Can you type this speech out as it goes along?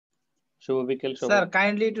শুভ বিকেল সবাই। Sir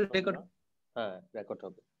kindly two record. হ্যাঁ, রেকর্ড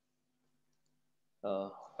হবে।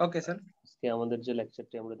 Okay sir. আজকে আমাদের যে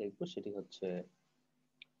লেকচারটি আমরা দেখব সেটি হচ্ছে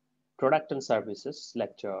প্রোডাক্ট এন্ড সার্ভিসেস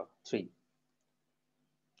লেকচার 3।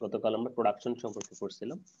 গতকাল আমরা প্রোডাকশন সম্পর্কে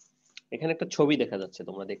পড়ছিলাম। এখানে একটা ছবি দেখা যাচ্ছে,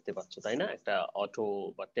 তোমরা দেখতে পাচ্ছ তাই না? একটা অটো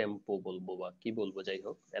বা টেম্পো বলবো বা কি বলবো, যাই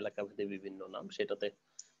হোক এলাকা ভেদে বিভিন্ন নাম, সেটাতে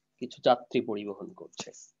কিছু যাত্রী পরিবহন করছে।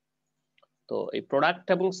 তো এই প্রোডাক্ট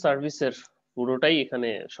এবং সার্ভিসের পুরোটাই এখানে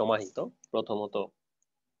সমাহিত। প্রথমত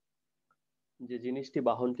যে জিনিসটি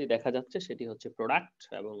বাহনটি দেখা যাচ্ছে সেটি হচ্ছে প্রোডাক্ট,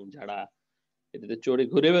 এবং যারা এটাতে চড়ে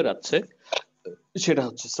ঘুরে বেড়াচ্ছে সেটা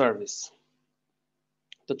হচ্ছে সার্ভিস।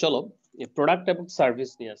 তো চলো এই প্রোডাক্ট এবং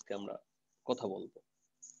সার্ভিস নিয়ে আজকে আমরা কথা বলবো।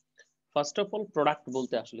 ফার্স্ট অফ অল, প্রোডাক্ট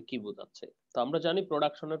বলতে আসলে কি বোঝাচ্ছে? তো আমরা জানি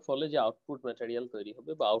প্রোডাকশনের ফলে যে আউটপুট ম্যাটেরিয়াল তৈরি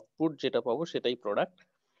হবে বা আউটপুট যেটা পাবো সেটাই প্রোডাক্ট।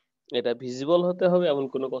 এটা ভিজিবল হতে হবে এমন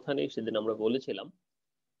কোনো কথা নেই, সেদিন আমরা বলেছিলাম।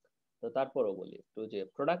 তো তারপরও বলি একটু যে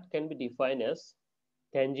product can be define as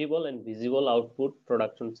tangible and visible output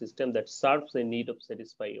production system that serves the need of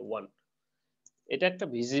satisfy a want. এটা একটা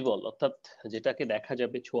ভিজিবল, অর্থাৎ যেটাকে দেখা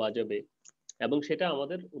যাবে, ছোঁয়া যাবে, এবং সেটা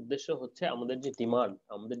আমাদের উদ্দেশ্য হচ্ছে আমাদের যে ডিমান্ড,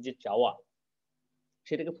 আমাদের যে চাওয়া,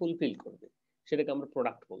 সেটাকে ফুলফিল করবে, সেটাকে আমরা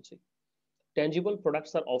প্রোডাক্ট বলছি। Tangible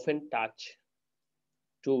products are often touch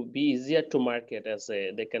to be easier to market as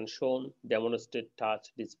they can show, demonstrate, touch,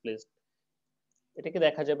 display. এটাকে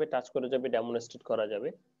দেখা যাবে, টাচ করা যাবে, ডেমনস্ট্রেট করা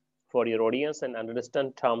যাবে for your audience and understand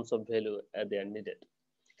terms of value as they are needed.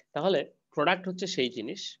 তাহলে product হচ্ছে সেই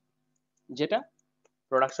জিনিস যেটা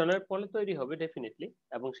প্রোডাকশনের ফলে তৈরি হবে ডেফিনেটলি,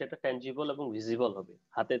 এবং সেটা ট্যানজিবল এবং ভিজিবল হবে,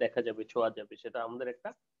 হাতে দেখা যাবে, ছোঁয়া যাবে, সেটা আমাদের একটা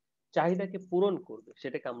চাহিদাকে পূরণ করবে,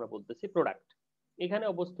 সেটাকে আমরা বলতেছি প্রোডাক্ট। এখানে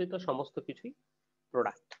অবস্থিত সমস্ত কিছুই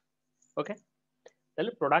প্রোডাক্ট। ওকে,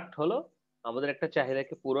 তাহলে প্রোডাক্ট হলো আমাদের একটা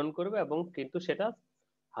চাহিদাকে পূরণ করবে এবং কিন্তু সেটা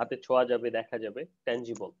হাতে ছোঁয়া যাবে, দেখা যাবে,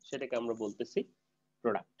 ট্যানজিবল, সেটাকে আমরা বলতেছি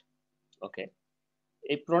প্রোডাক্ট। ওকে,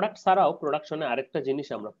 এই প্রোডাক্ট ছাড়াও প্রোডাকশনে আরেকটা জিনিস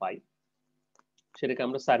আমরা পাই, সেটাকে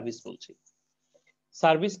আমরা সার্ভিস বলছি।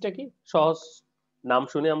 সার্ভিসটা কি? সহজ নাম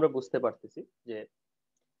শুনে আমরা বুঝতে পারতেছি যে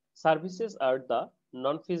services are the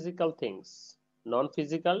non physical things, non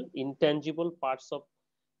physical intangible parts of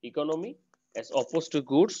economy as opposed to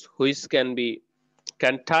goods which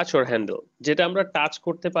can touch or handle, যেটা আমরা টাচ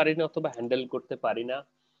করতে পারি না অথবা হ্যান্ডেল করতে পারি না,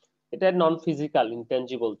 এটা নন ফিজিক্যাল,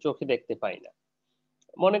 ইনট্যাঞ্জিবল, চোখে দেখতে পাই না।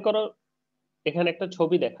 মনে করো এখানে একটা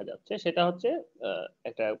ছবি দেখা যাচ্ছে, সেটা হচ্ছে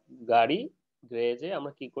একটা গাড়ি গ্যারেজে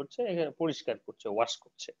আমরা কি করছে, এখানে পরিষ্কার করছে, ওয়াশ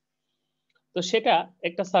করছে। তো সেটা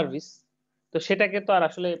একটা সার্ভিস। তো সেটাকে তো আর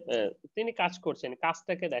আসলে তিনি কাজ করছেন,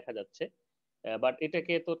 কাজটাকে দেখা যাচ্ছে, বাট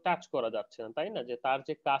এটাকে তো টাচ করা যাচ্ছে না, তাই না? যে তার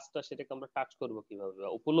যে কাজটা সেটাকে আমরা টাচ করব কিভাবে,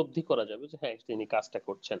 উপলব্ধি করা যাবে যে হ্যাঁ তিনি কাজটা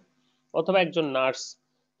করছেন। অথবা একজন নার্স,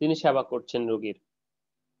 তিনি সেবা করছেন রোগীর,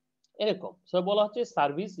 এরকম। সো বলা হচ্ছে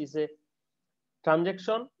service is a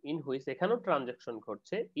transaction in which, এখানেও ট্রানজাকশন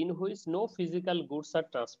ঘটছে, in which no physical goods R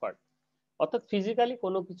transfer, অর্থাৎ ফিজিক্যালি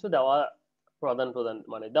কোনো কিছু দেওয়া প্রদান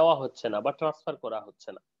মানে দেওয়া হচ্ছে না বা ট্রান্সফার করা হচ্ছে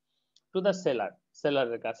না টু দ্য সেলার,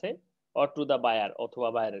 সেলারের কাছে, or to the buyer, অথবা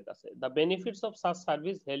বায়ারের কাছে। The benefits of such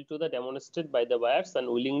service held to the demonstrated by the buyers and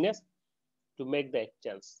willingness to make the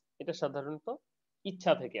exchange. এটা সাধারণত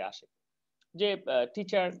ইচ্ছা থেকে আসে। যে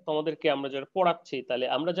টিচার তোমাদেরকে আমরা যারা পড়াচ্ছি, তাহলে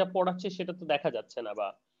আমরা যা পড়াচ্ছি সেটা তো দেখা যাচ্ছে না বা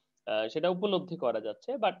সেটা উপলব্ধি করা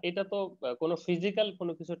যাচ্ছে, বাট এটা তো কোনো ফিজিক্যাল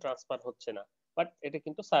কোনো কিছু ট্রান্সফার হচ্ছে না, বাট এটা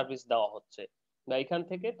কিন্তু সার্ভিস দেওয়া হচ্ছে, বা এখান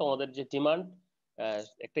থেকে তোমাদের যে ডিমান্ড,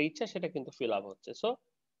 একটা ইচ্ছা, সেটা কিন্তু ফিল আপ হচ্ছে। সো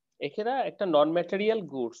এখানে একটা নন material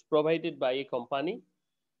goods provided by a company,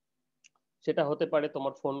 সেটা হতে পারে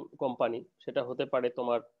তোমার ফোন কোম্পানি, সেটা হতে পারে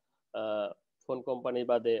তোমার ফোন কোম্পানি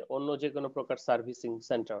বাদে অন্য যে কোনো প্রকার সার্ভিসিং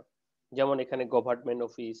সেন্টার, যেমন এখানে গভর্নমেন্ট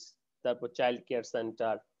অফিস, তারপর child care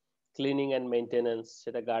centre, cleaning and maintenance,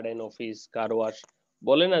 সেটা গার্ডেন অফিস, কার ওয়াশ,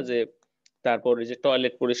 বলে না যে, তারপর যে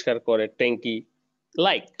টয়লেট পরিষ্কার করে, ট্যাঙ্কি,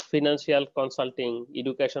 like financial consulting,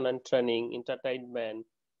 education and training, entertainment,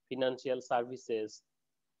 financial services,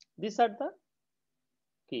 this are the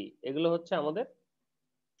কি, এগুলো হচ্ছে আমাদের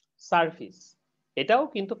সার্ভিস। এটাও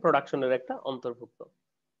কিন্তু প্রোডাকশনের একটা অন্তর্ভুক্ত।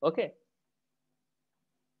 ওকে,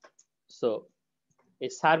 সো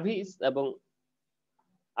এই সার্ভিস এবং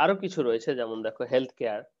আরো কিছু রয়েছে, যেমন দেখো হেলথ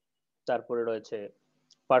কেয়ার, তারপরে রয়েছে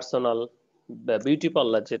পার্সোনাল বিউটি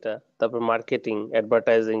পার্লার যেটা, তারপর মার্কেটিং,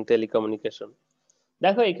 অ্যাডভার্টাইজিং, টেলিকমিউনিকেশন।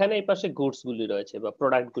 দেখো এখানে এই পাশে গুডস গুলি রয়েছে বা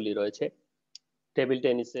প্রোডাক্ট গুলি রয়েছে। টেবিল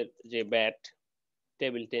টেনিসের যে ব্যাট,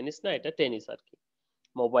 টেবিল টেনিস না, এটা টেনিস আর কি,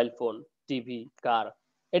 মোবাইল ফোন, টিভি, কার,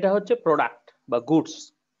 এটা হচ্ছে প্রোডাক্ট বা গুডস।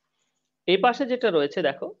 এই পাশে যেটা রয়েছে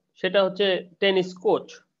দেখো, সেটা হচ্ছে টেনিস কোচ।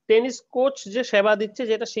 টেনিস কোচ যে সেবা দিচ্ছে,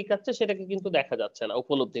 যেটা শেখাচ্ছে, সেটাকে কিন্তু দেখা যাচ্ছে না,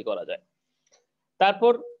 উপলব্ধি করা যায়।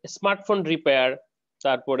 তারপর স্মার্টফোন রিপেয়ার,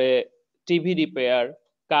 তারপরে টিভি রিপেয়ার,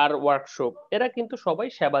 কার ওয়ার্কশপ, এরা কিন্তু সবাই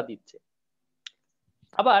সেবা দিচ্ছে।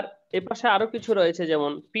 আবার এর পাশে আরো কিছু রয়েছে,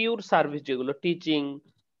 যেমন পিওর সার্ভিস, যেগুলো teaching,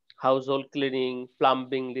 house hold cleaning,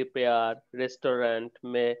 plumbing repair, restaurant,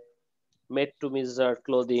 made to measure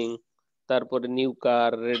clothing, তারপরে new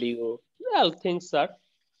car, radio, all things are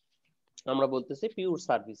আমরা বলতেছি পিওর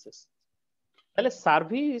সার্ভিসেস। তাহলে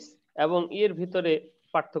সার্ভিস এবং এর ভিতরে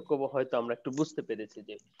পার্থক্য হয়তো আমরা একটু বুঝতে পেরেছি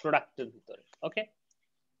যে প্রোডাক্টের ভিতরে। ওকে,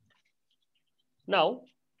 নাও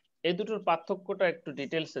এই দুটোর পার্থক্যটা একটু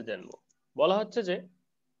ডিটেলসে জানবো। বলা হচ্ছে যে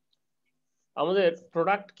আমাদের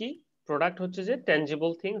প্রোডাক্ট কি, প্রোডাক্ট হচ্ছে যে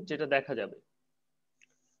ট্যানজিবল থিংস, যেটা দেখা যাবে,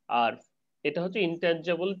 আর এটা হচ্ছে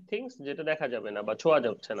ইনট্যানজিবল থিংস, যেটা দেখা যাবে না বা ছোঁয়া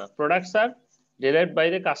যাচ্ছে না। Products R derived by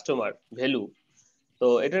the customer value. তো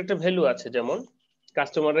এটার একটা ভ্যালু আছে, যেমন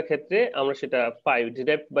কাস্টমারের ক্ষেত্রে আমরা সেটা পাই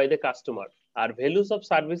derived by the customer, R values of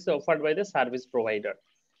service offered by the service provider.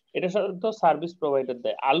 এটা সাধারণত সার্ভিস প্রোভাইডার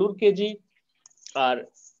দেয়। আলুর কেজি আর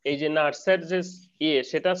এই যে নার্সের যে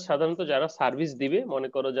সেটা সাধারণত যারা সার্ভিস দিবে, মনে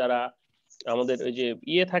করো যারা আমাদের ওই যে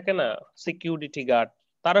থাকে না, সিকিউরিটি গার্ড,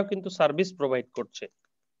 তারাও কিন্তু সার্ভিস প্রোভাইড করছে।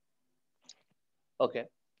 ওকে,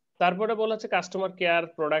 তারপরে বলা হচ্ছে customer care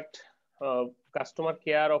product, customer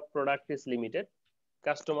care of product is limited.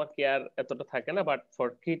 Customer care এতটা থাকে না, but for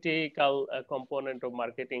critical component of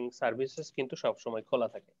marketing services কিন্তু সবসময় খোলা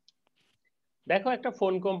থাকে। দেখো একটা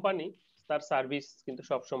ফোন কোম্পানি, তার সার্ভিস কিন্তু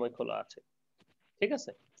সবসময় খোলা আছে, ঠিক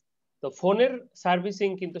আছে? তো ফোনের সার্ভিসিং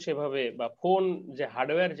কিন্তু সেভাবে, বা ফোন যে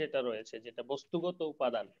হার্ডওয়্যার যেটা রয়েছে, যেটা বস্তুগত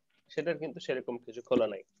উপাদান, সেটার কিন্তু সেরকম কিছু খোলা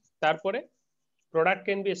নাই। তারপরে product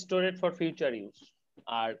can be storeyed for future use.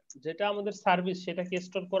 আর যেটা আমাদের সার্ভিস, সেটা কি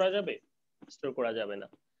স্টোর করা যাবে? স্টোর করা যাবে না।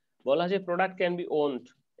 বলা যে প্রোডাক্ট ক্যান বি ওনড,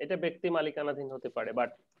 এটা ব্যক্তি মালিকানাধীন হতে পারে,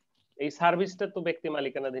 বাট এই সার্ভিসটা তো ব্যক্তি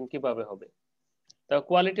মালিকানাধীন কিভাবে হবে? The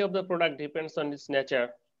quality of the product depends on its nature.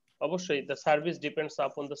 অবশ্যই the service depends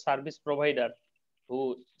upon the service provider who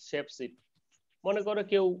shapes it. মনে করো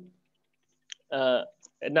কেউ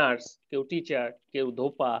নার্স, কেউ টিচার, কেউ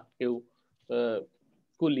ধোপা, কেউ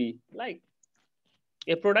কুলি, like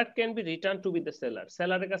a product can be return to B the seller,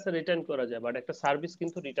 সেলারের কাছে return করা যায়, বাট একটা সার্ভিস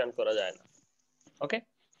কিন্তু রিটার্ন করা যায় না। ওকে,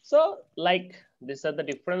 so like this are the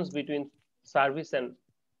difference between service and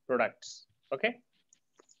products. ওকে,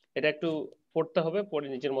 এটা একটু পড়তে হবে, পড়ে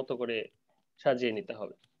নিজের মতো করে সাজিয়ে নিতে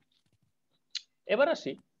হবে। এবার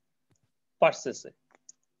আসি পার্সেসে,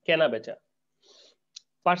 কেনা বেচা।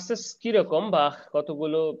 পার্সেস কিরকম বা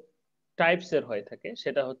কতগুলো টাইপস এর হয়ে থাকে,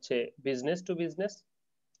 সেটা হচ্ছে business to business,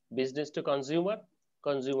 business to consumer,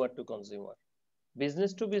 consumer two consumer.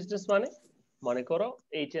 Business to business মানে, মনে করো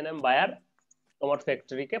H&M বায়ার তোমার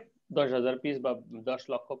ফ্যাক্টরিকে 10,000 পিস বা 10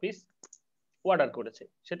 লক্ষ পিস অর্ডার করেছে,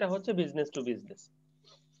 সেটা হচ্ছে business to business.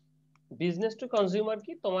 Business to consumer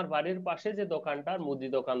কি, তোমার বাড়ির পাশে যে দোকানটা, মুদি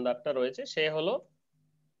দোকানদারটা রয়েছে, সে হলো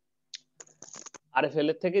RFL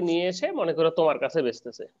এর থেকে নিয়ে এসে মনে করো তোমার কাছে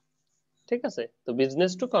বেচতেছে, ঠিক আছে? তো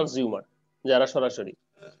বিজনেস টু কনজিউমার যারা সরাসরি।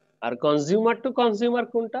 আর কনজিউমার টু কনজিউমার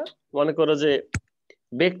কোনটা? মনে করো যে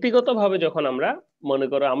ব্যক্তিগতভাবে যখন আমরা, মনে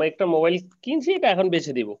করো আমি একটা মোবাইল কিনছি, এটা এখন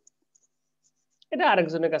বেচে দিব, এটা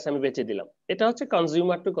আরেকজনের কাছে আমি বেচে দিলাম, এটা হচ্ছে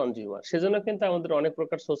কনজিউমার টু কনজিউমার। সেজন্য কিন্তু আমাদের অনেক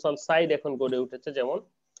প্রকার সোশ্যাল সাইট এখন গড়ে উঠেছে, যেমন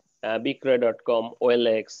বিক্রয়.com,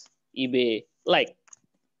 OLX, ইবে, লাইক।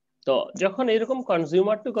 তো যখন এরকম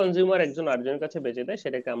কনজিউমার টু কনজিউমার একজন আরেকজনের কাছে বেচে দেয়,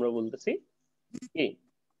 সেটাকে আমরা বলতেছি কি,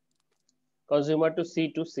 consumer two C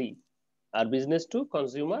two C, R business to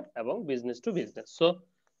consumer এবং বিজনেস টু বিজনেস। সো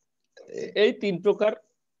এই তিন প্রকার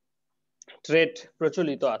ট্রেড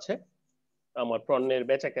প্রচলিত আছে আমার পণ্যের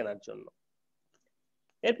বেচা কেনার জন্য।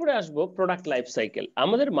 এরপরে আসবো প্রোডাক্ট লাইফ সাইকেল।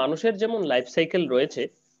 আমাদের মানুষের যেমন লাইফ সাইকেল রয়েছে,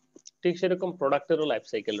 ঠিক সেরকম প্রোডাক্টেরও লাইফ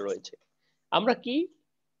সাইকেল রয়েছে। আমরা কি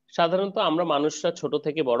সাধারণত আমরা মানুষরা ছোট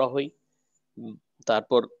থেকে বড় হই,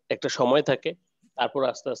 তারপর একটা সময় থাকে, তারপর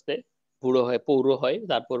আস্তে আস্তে বুড়ো হয়, পৌর হয়,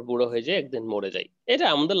 তারপর বুড়ো হয়ে যায়, একদিন মরে যায়। এটা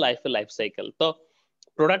আমাদের লাইফের লাইফ সাইকেল। তো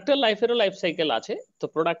প্রোডাক্টের লাইফেরও লাইফ সাইকেল আছে। তো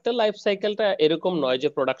প্রোডাক্টের লাইফ সাইকেলটা এরকম নয় যে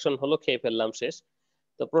প্রোডাকশন হলো, খেয়ে ফেললাম, শেষ।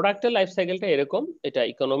 তো প্রোডাক্টের লাইফ সাইকেলটা এরকম, এটা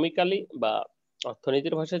ইকোনমিক্যালি বা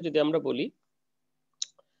অর্থনীতির ভাষায় যদি আমরা বলি,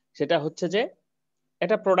 সেটা হচ্ছে যে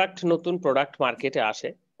একটা প্রোডাক্ট, নতুন প্রোডাক্ট মার্কেটে আসে,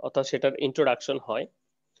 অর্থাৎ সেটার ইন্ট্রোডাকশন হয়,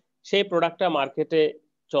 সেই প্রোডাক্টটা মার্কেটে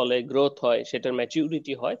চলে, গ্রোথ হয়, সেটার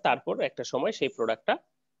ম্যাচিউরিটি হয়, তারপর একটা সময় সেই প্রোডাক্টটা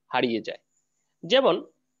হারিয়ে যায়। যেমন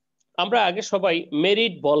আমরা আগে সবাই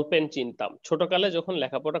মেরিট বল পেন চিনতাম, ছোটকালে যখন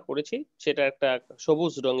লেখাপড়া করেছি, সেটা একটা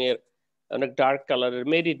সবুজ রঙের অনেক ডার্ক কালারের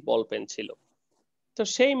মেরিট বল পেন ছিল। তো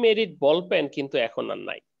সেই মেরিট বল পেন কিন্তু এখন আর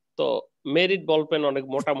নাই। তো মেরিট বল পেন অনেক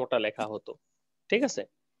মোটা মোটা লেখা হতো, ঠিক আছে?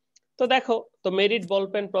 তো দেখো, তো মেরিট বল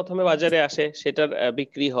পেন প্রথমে বাজারে আসে, সেটার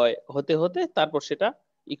বিক্রি হয়, হতে হতে তারপর সেটা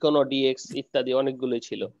ইকোনো, ডিএক্স ইত্যাদি অনেকগুলোই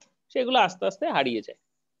ছিল, সেগুলো আস্তে আস্তে হারিয়ে যায়।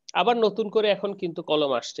 আবার নতুন করে এখন কিন্তু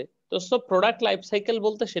কলম আসছে। তো সব প্রোডাক্ট লাইফ সাইকেল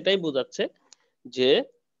বলতে সেটাই বোঝাচ্ছে যে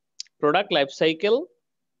প্রোডাক্ট লাইফ সাইকেল,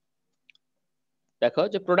 দেখো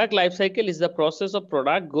যে product life cycle is the process of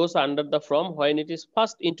product goes under the from when it is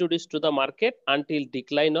first introduced to the market until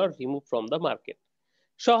decline or remove from the market.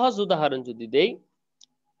 সহজ উদাহরণ যদি দেই,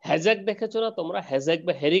 হ্যাজাক দেখেছো না তোমরা? হ্যাজাক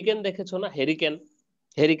বা হেরিকেন দেখেছো না? হেরিকেন,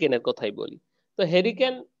 হেরিকেনের কথাই বলি। তো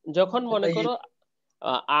হেরিকেন যখন মনে ভাই করো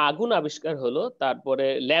আগুন আবিষ্কার হলো, তারপরে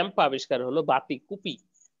ল্যাম্প আবিষ্কার হলো, বাতি কুপি,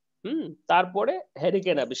 তারপরে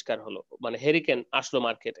হেরিকেন আবিষ্কার হলো, মানে হেরিকেন আসলো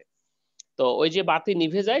মার্কেটে। তো ওই যে বাতি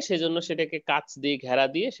নিভে যায় সেজন্য সেটাকে কাঁচ দিয়ে ঘেরা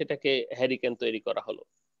দিয়ে সেটাকে হেরিকেন তৈরি করা হলো।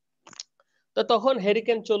 তো তখন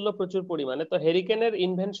হেরিকেন চললো প্রচুর পরিমাণে। তো হেরিকেনের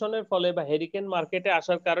ইনভেনশনের ফলে বা হেরিকেন মার্কেটে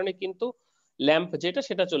আসার কারণে কিন্তু ল্যাম্প যেটা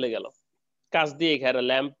সেটা চলে গেল, কাঁচ দিয়ে ঘেরা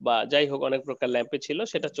ল্যাম্প বা যাই হোক অনেক প্রকার ল্যাম্পে ছিল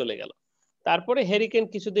সেটা চলে গেল। তারপরে হেরিকেন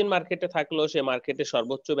কিছুদিন মার্কেটে থাকলো, সে মার্কেটে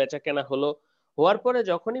সর্বোচ্চ বেচা কেনা হলো, হওয়ার পরে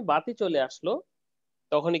যখনই বাতি চলে আসলো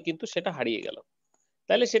তখনই কিন্তু সেটা হারিয়ে গেল।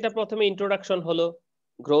 তাহলে সেটা প্রথমে ইন্ট্রোডাকশন হলো,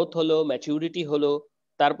 গ্রোথ হলো, ম্যাচিউরিটি হলো,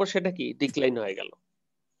 তারপর সেটা কি ডিক্লাইন হয়ে গেল।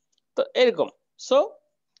 তো এরকম। সো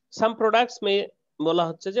সাম প্রোডাক্টস মে, বলা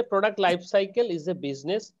হচ্ছে যে product life cycle is a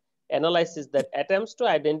business analysis that attempts to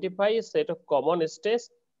identify A set of common stage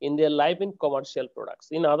in their life in commercial products.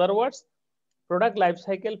 In other words, product life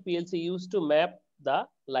cycle PLC used to map the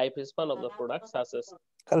lifespan of the product such as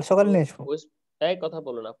কাল সকালে নিয়ে আসবো এই কথা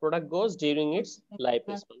বলো না, product goes during its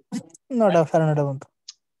lifespan. 9টা 9:30 পর্যন্ত।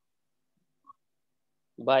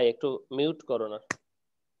 ভাই একটু মিউট করো না।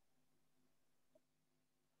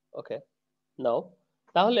 ওকে, নাও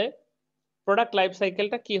তাহলে প্রোডাক্ট লাইফ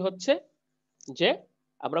সাইকেলটা কি হচ্ছে, যে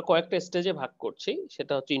আমরা কয়েকটা স্টেজে ভাগ করছি,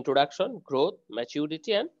 সেটা হচ্ছে introduction, growth,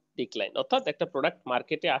 maturity and decline. অর্থাৎ একটা প্রোডাক্ট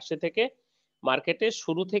মার্কেটে আসে থেকে, মার্কেটের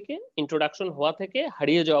শুরু থেকে, ইন্ট্রোডাকশন হওয়া থেকে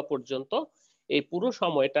হারিয়ে যাওয়া পর্যন্ত এই পুরো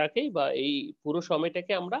সময়টাকেই বা এই পুরো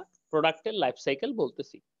সময়টাকে আমরা প্রোডাক্টের লাইফ সাইকেল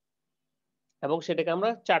বলতেছি। এবং সেটাকে আমরা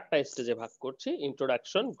 4টা স্টেজে ভাগ করছি,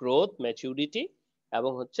 ইন্ট্রোডাকশন, গ্রোথ, ম্যাচিউরিটি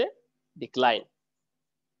এবং হচ্ছে ডিক্লাইন।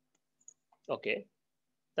 ওকে,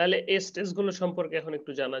 তাহলে এই স্টেজগুলো সম্পর্কে এখন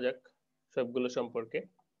একটু জানা যাক, সবগুলো সম্পর্কে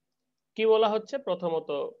কি বলা হচ্ছে। প্রথমত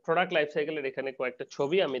প্রোডাক্ট লাইফ সাইকেলের এখানে কয়েকটা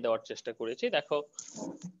ছবি আমি দেওয়ার চেষ্টা করেছি। দেখো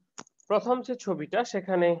প্রথম যে ছবিটা,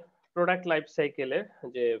 সেখানে প্রোডাক্ট লাইফ সাইকেলের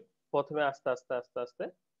যে প্রথমে আস্তে আস্তে আস্তে আস্তে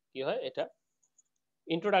কি হয়, এটা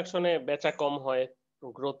ইন্ট্রোডাকশনে বেচা কম হয়,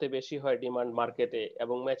 গ্রোথে বেশি হয় ডিমান্ড মার্কেটে,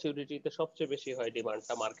 এবং ম্যাচুরিটিতে সবচেয়ে বেশি হয়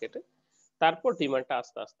ডিমান্ডটা মার্কেটে, তারপর ডিমান্ডটা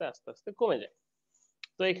আস্তে আস্তে আস্তে আস্তে কমে যায়।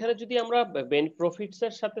 তো এখানে যদি আমরা প্রফিটস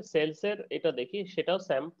এর সাথে সেলস এর এটা দেখি, সেটাও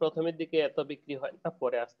সেম, প্রথমের দিকে এত বিক্রি হয় না,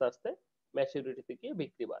 পরে আস্তে আস্তে ম্যাচুরিটিতে গিয়ে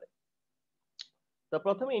বিক্রি বাড়ে। তো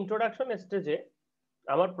প্রথমে ইন্ট্রোডাকশন স্টেজে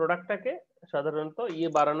আমার প্রোডাক্টটাকে সাধারণত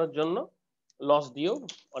বাড়ানোর জন্য লস দিয়েও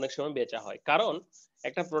অনেক সময় বেচা হয়, কারণ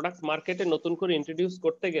একটা প্রোডাক্ট মার্কেটে নতুন করে ইন্ট্রোডিউস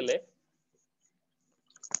করতে গেলে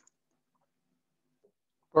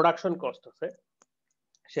প্রোডাকশন কস্ট আছে,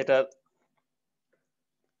 সেটার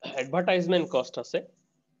অ্যাডভার্টাইজমেন্ট কস্ট আছে,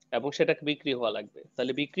 এবং সেটাকে বিক্রি হওয়া লাগবে।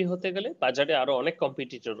 তাহলে বিক্রি হতে গেলে বাজারে আরো অনেক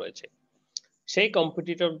কম্পিটিটর রয়েছে, সেই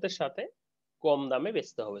কম্পিটিটরদের সাথে কম দামে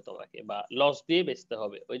বেচতে হবে তোমাকে, বা লস দিয়ে বেচতে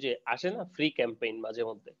হবে। ওই যে আসে না ফ্রি ক্যাম্পেইন মাঝে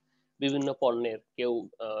মধ্যে, বিভিন্ন পণ্যের, কেউ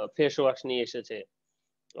ফেস ওয়াশ নিয়ে এসেছে,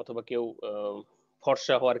 অথবা কেউ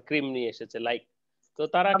ফর্সা হওয়ার ক্রিম নিয়ে এসেছে, লাইক, তো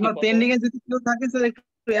তারা কি আপনার পেন্ডিং এ যদি কেউ থাকে স্যার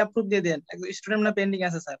একটু অ্যাপ্রুভ দিয়ে দেন, একজন স্টুডেন্ট না পেন্ডিং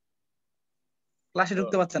আছে স্যার, ক্লাসে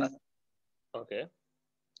ঢুকতে পারছে না স্যার। ওকে,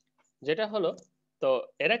 যেটা হলো, তো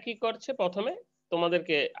এরা কি করছে, প্রথমে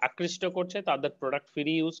তোমাদেরকে আকৃষ্ট করছে, তাদের প্রোডাক্ট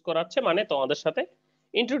ফ্রি ইউজ করাচ্ছে, মানে তোমাদের সাথে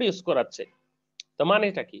ইন্ট্রোডিউস করাচ্ছে। তো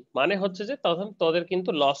মানেটা কি, মানে হচ্ছে যে তখন তাদের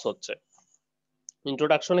কিন্তু লস হচ্ছে,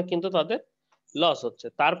 ইন্ট্রোডাকশনে কিন্তু তাদের লস হচ্ছে,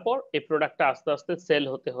 তারপর এই প্রোডাক্টটা আস্তে আস্তে সেল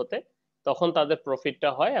হতে হতে তখন তাদের প্রফিটটা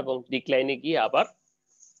হয় এবং ডিক্লাইনে গিয়ে আবার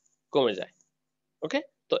কমে যায়। ওকে,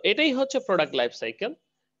 তো এটাই হচ্ছে প্রোডাক্ট লাইফ সাইকেল।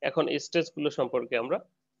 এখন স্টেজ গুলো সম্পর্কে আমরা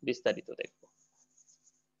বিস্তারিত দেখব।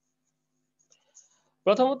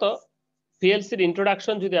 প্রথমত পিএলসির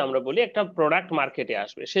ইন্ট্রোডাকশন যদি আমরা বলি, একটা প্রোডাক্ট মার্কেটে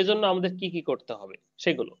আসবে সেজন্য আমাদের কি কি করতে হবে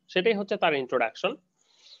সেগুলো, সেটাই হচ্ছে তার ইন্ট্রোডাকশন।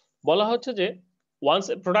 বলা হচ্ছে যে once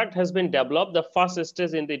a product has been developed, the first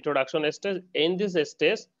stage in the introduction stage, in this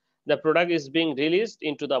stage the product is being released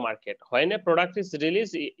into the market. When a product is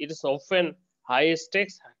released, it is often high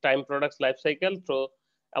stakes time products life cycle, through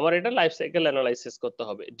আমার এটা life cycle analysis করতে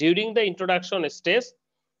হবে। During the introduction stage,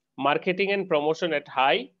 marketing and promotion at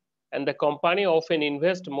high, and the company often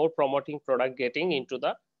invest more promoting product getting into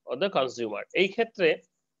the other consumer. এই ক্ষেত্রে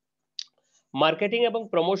marketing এবং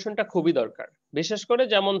প্রমোশনটা খুবই দরকার। বিশেষ করে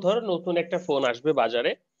যেমন ধরো নতুন একটা ফোন আসবে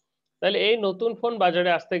বাজারে, তাহলে এই নতুন ফোন বাজারে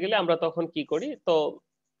আসতে গেলে আমরা তখন কি করি, তো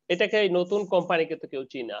এটাকে এই নতুন কোম্পানিকে তো কেউ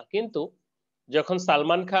চিনা, কিন্তু যখন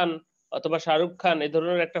সালমান খান অথবা শাহরুখ খান এই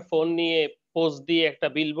ধরনের একটা ফোন নিয়ে পোজ দিয়ে একটা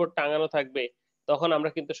বিলবোর্ড টাঙানো থাকবে, তখন আমরা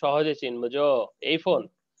কিন্তু সহজে চিনবো যে ও, এই ফোন,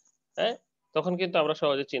 হ্যাঁ, তখন কিন্তু আমরা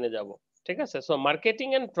সহজে চিনে যাব। ঠিক আছে, so marketing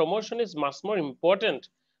and promotion is much more important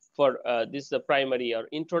for this primary or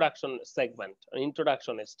introduction segment,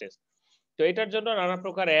 introduction stage. তো এটার জন্য নানা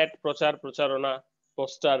প্রকার অ্যাড, প্রচার প্রচারণা,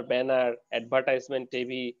 পোস্টার, ব্যানার, অ্যাডভার্টাইজমেন্ট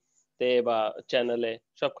টিভি তে বা চ্যানেলে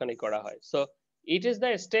সবখানে করা হয়। So it is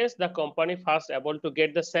the stage the company first able to get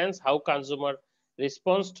the sense how consumer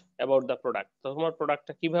responded about the product, তোমার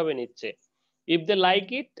প্রোডাক্টটা কিভাবে নিচ্ছে, if they like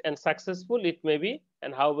it and successful it may be,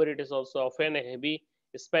 and however it is also often a heavy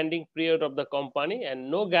spending period of the company and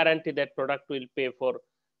no guarantee that product will pay for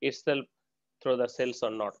itself through the sales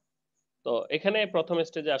or not। তো এখানে প্রথম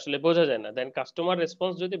স্টেজে আসলে বোঝা যায় না, দেন customer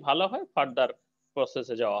response যদি ভালো হয় ফার্দার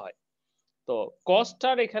প্রসেসে যাওয়া হয়। তো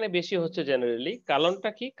কস্টটার এখানে বেশি হচ্ছে জেনারেলি, কারণটা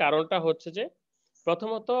কি? কারণটা হচ্ছে যে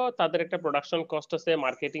প্রথমত তাদের একটা প্রোডাকশন কস্ট আছে,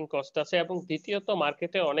 মার্কেটিং কস্ট আছে, এবং দ্বিতীয়ত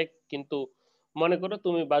মার্কেটে অনেক কিন্তু, মনে করো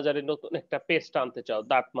তুমি বাজারে নতুন একটা পেস্ট আনতে চাও,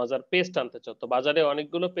 দাঁত মাজার পেস্ট আনতে চাও, তো বাজারে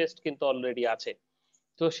অনেকগুলো পেস্ট কিন্তু অলরেডি আছে,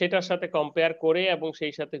 তো সেটার সাথে কম্পেয়ার করে এবং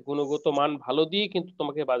সেই সাথে গুণগত মান ভালো দিয়ে কিন্তু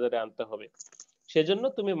তোমাকে বাজারে আনতে হবে। সেজন্য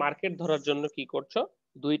তুমি মার্কেট ধরার জন্য কি করছো,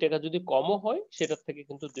 2 টাকা যদি কমও হয় সেটার থেকে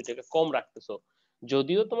কিন্তু 2 টাকা কম রাখতেছো,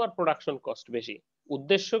 যদিও তোমার প্রোডাকশন কস্ট বেশি।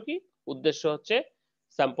 উদ্দেশ্য কি? উদ্দেশ্য হচ্ছে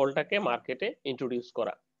স্যাম্পলটাকে মার্কেটে ইন্ট্রোডিউস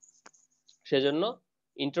করা। সেজন্য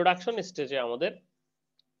ইন্ট্রোডাকশন স্টেজে আমাদের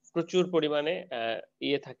প্রচুর পরিমাণে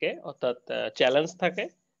ইয়ে থাকে, অর্থাৎ চ্যালেঞ্জ থাকে,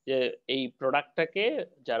 যে এই প্রোডাক্টটাকে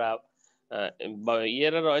যারা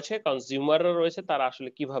ইয়েরা রয়েছে, কনজিউমাররা রয়েছে, তারা আসলে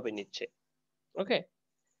কিভাবে নিচ্ছে। ওকে,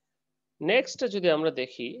 নেক্সট যদি আমরা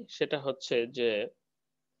দেখি সেটা হচ্ছে যে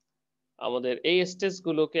আমাদের এই স্টেজ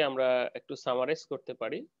গুলোকে আমরা একটু সামারাইজ করতে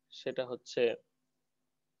পারি। সেটা হচ্ছে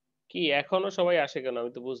কি, এখনো সবাই আসে কেন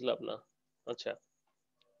আমি তো বুঝলাম না। আচ্ছা,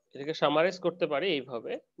 এটাকে সামারাইজ করতে পারি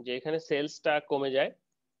এইভাবে যে এখানে সেলসটা কমে যায়,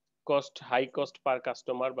 cost high, cost per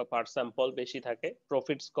customer বা পার স্যাম্পল বেশি থাকে,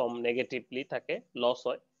 প্রফিটস কম নেগেটিভলি থাকে, লস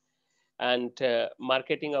হয়, অ্যান্ড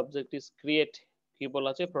মার্কেটিং অবজেক্টিভস ক্রিয়েট, কি বলা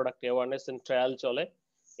আছে, প্রোডাক্ট অ্যাওয়ারনেস এন্ড ট্রায়াল চলে,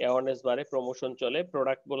 অ্যাওয়ারনেস বাড়ে, প্রমোশন চলে,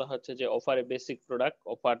 প্রোডাক্ট বলা হচ্ছে যে অফারে বেসিক প্রোডাক্ট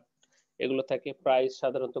অফার এগুলো থাকে, প্রাইস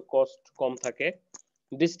সাধারণত কস্ট কম থাকে,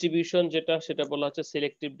 ডিস্ট্রিবিউশন যেটা সেটা বলা হচ্ছে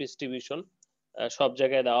সিলেক্টিভ ডিস্ট্রিবিউশন, সব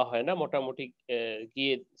জায়গায় দেওয়া হয় না, মোটামুটি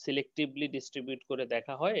গিয়ে সিলেক্টিভলি ডিস্ট্রিবিউট করে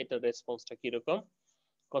দেখা হয় এটার রেসপন্সটা কিরকম,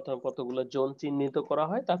 কতগুলো জোন চিহ্নিত করা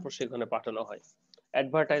হয়, তারপর সেখানে পাঠানো হয়,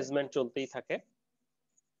 অ্যাডভার্টাইজমেন্ট চলতেই থাকে।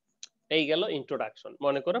 এই গেল ইন্ট্রোডাকশন।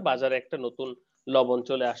 মনে করো বাজারে একটা নতুন লবণ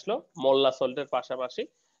চলে আসলো, মোল্লা সল্টের পাশাপাশি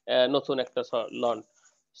নতুন একটা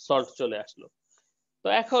সল্ট চলে আসলো, তো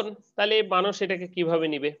এখন তাহলে মানুষ এটাকে কিভাবে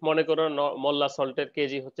নিবে? মনে করো মোল্লা সল্টের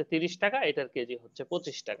কেজি হচ্ছে 30 টাকা, এটার কেজি হচ্ছে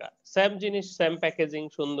 25 টাকা, সেম জিনিস সেম প্যাকেজিং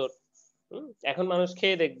সুন্দর, এখন মানুষ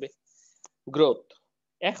খেয়ে দেখবে। গ্রোথ,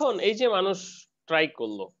 এখন এই যে মানুষ ট্রাই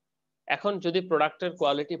করলো, এখন যদি প্রোডাক্টের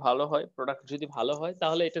কোয়ালিটি ভালো হয়, প্রোডাক্ট যদি ভালো হয়,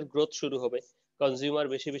 তাহলে এটার গ্রোথ শুরু হবে, কনজিউমার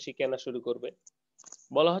বেশি বেশি কেনা শুরু করবে।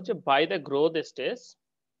 বলা হচ্ছে by the growth stage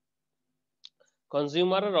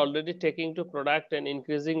consumer are already taking to product and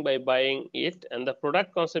increasing by buying it, and the product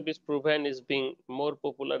concept is proven is being more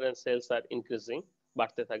popular and sales are increasing,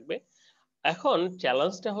 বাড়তে থাকবে। এখন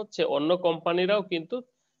চ্যালেঞ্জটা হচ্ছে অন্য কোম্পানিরাও কিন্তু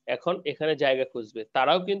এখন এখানে জায়গা খুঁজবে,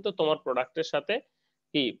 তারাও কিন্তু তোমার প্রোডাক্টের সাথে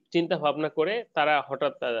কি চিন্তা ভাবনা করে তারা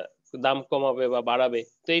হঠাৎ দাম কমাবে বা বাড়াবে,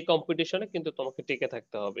 তো এই কম্পিটিশনে কিন্তু তোমাকে টিকে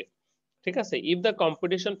থাকতে হবে। ঠিক আছে, if the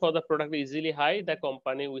competition for the product is easily high, the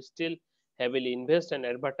company will still heavily invest in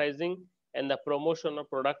advertising and the promotion of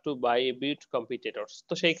product to buy a beat competitors।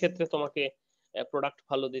 তো সেই ক্ষেত্রে তোমাকে প্রোডাক্ট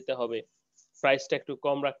ভালো দিতে হবে, প্রাইসটা একটু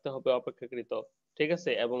কম রাখতে হবে অপেক্ষাকৃত, ঠিক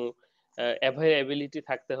আছে, এবং অ্যাভেলেবিলিটি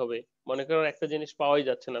থাকতে হবে। মনে করো একটা জিনিস পাওয়াই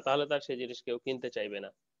যাচ্ছে না, তাহলে তার সেই জিনিস কেউ কিনতে চাইবে না।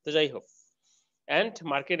 তো যাই হোক, এন্ড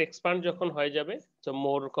মার্কেট এক্সপান্ড যখন হয়ে যাবে, তো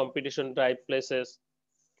মোর কম্পিটিশন ড্রাইভ প্লেসেস,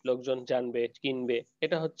 লোকজন জানবে কিনবে,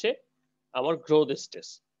 এটা হচ্ছে আমার গ্রোথ স্টেজ।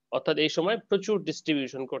 অর্থাৎ এই সময় প্রচুর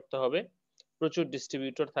ডিস্ট্রিবিউশন করতে হবে, প্রচুর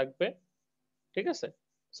ডিস্ট্রিবিউটর থাকবে, ঠিক আছে।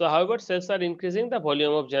 So however sales R increasing the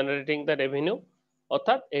volume of generating the revenue,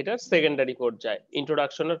 অর্থাৎ এটার সেকেন্ডারি পর্যায়ে,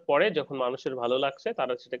 ইন্ট্রোডাকশনের পরে যখন মানুষের ভালো লাগছে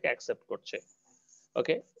তারা সেটাকে অ্যাকসেপ্ট করছে।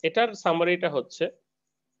 ওকে, এটার সামারিটা হচ্ছে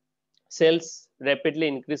সেলস র্যাপিডলি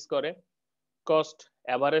ইনক্রিজ করে, cost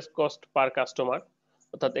average cost per customer,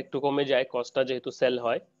 অর্থাৎ একটু কমে যায় কস্টটা যেহেতু সেল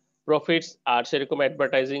হয়, প্রফিটস আর সেরকম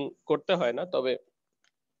অ্যাডভার্টাইজিং করতে হয় না, তবে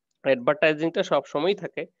অ্যাডভার্টাইজিংটা সব সময়ই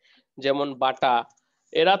থাকে, যেমন বাটা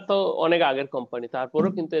এরা তো অনেক আগের কোম্পানি,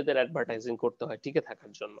 তারপরেও কিন্তু এদের অ্যাডভার্টাইজিং করতে হয় টিকে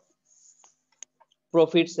থাকার জন্য,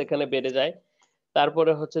 প্রফিটস এখানে বেড়ে যায়।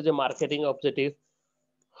 তারপরে হচ্ছে যে মার্কেটিং অবজেক্টিভ,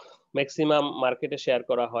 ম্যাক্সিমাম মার্কেটে শেয়ার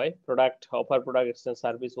করা হয়, product offer, product exchange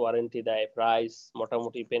service, warranty দেয়, প্রাইস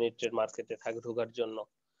মোটামুটি পেনিট্রেট মার্কেটে ঢোকার জন্য,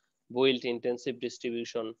 বুইল্ড ইন্টেন্সিভ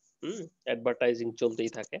ডিস্ট্রিবিউশন, অ্যাডভার্টাইজিং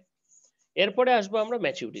চলতেই থাকে। এরপরে আসবো আমরা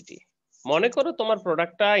ম্যাচিউরিটি। মনে করো তোমার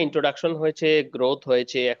প্রোডাক্টটা ইন্ট্রোডাকশন হয়েছে, গ্রোথ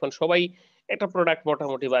হয়েছে, এখন সবাই একটা প্রোডাক্ট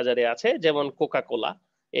মোটামুটি বাজারে আছে, যেমন কোকা কোলা,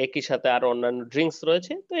 একই সাথে আরো অন্যান্য ড্রিঙ্কস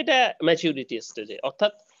রয়েছে, তো এটা ম্যাচিউরিটি স্টেজে,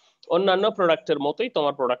 অর্থাৎ অন্যান্য প্রোডাক্টের মতোই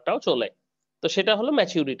তোমার প্রোডাক্টটাও চলে। তো সেটা হলো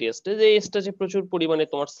ম্যাচিউরিটি স্টেজ। এই স্টেজে প্রচুর পরিমাণে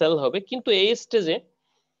তোমার সেল হবে, কিন্তু এই স্টেজে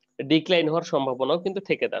ডিক্লাইন হওয়ার সম্ভাবনাও কিন্তু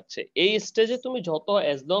থেকে যাচ্ছে। এই স্টেজে তুমি যত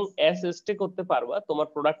অ্যাজ লং অ্যাজ স্টে করতে পারবা, তোমার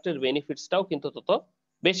প্রোডাক্টের বেনিফিটসটাও কিন্তু তত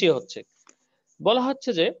বেশি হচ্ছে। বলা হচ্ছে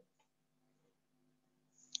যে,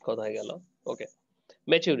 কোথায় গেল, ওকে,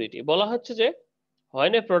 ম্যাচুরিটি বলা হচ্ছে যে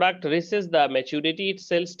when a product reaches the maturity, its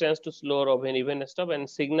sales tends to slow or even stop, and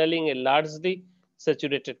signaling a largely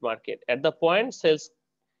saturated market. At the point, sales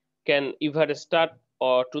can either start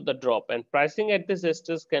or to the drop, and pricing at this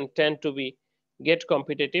stage can tend to be get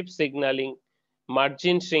competitive, signaling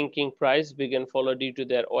margin shrinking. Price begin follow due to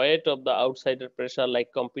their weight of the outsider pressure like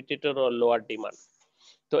competitor or lower demand.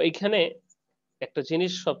 তো এখানে একটা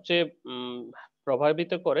জিনিস সবচেয়ে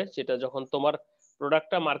প্রভাবিত করে, যেটা যখন তোমার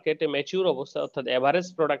প্রোডাক্টটা মার্কেটে ম্যাচিউর অবস্থা অর্থাৎ এভারেজ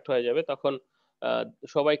প্রোডাক্ট হয়ে যাবে, তখন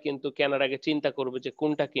সবাই কিন্তু কেনার আগে চিন্তা করবে যে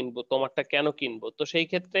কোনটা কিনবো, তোমারটা কেন কিনবো। তো সেই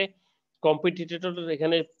ক্ষেত্রে কম্পিটিটর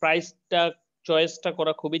এখানে প্রাইসটা চয়েসটা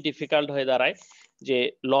করা খুবই ডিফিকাল্ট হয়ে দাঁড়ায়, যে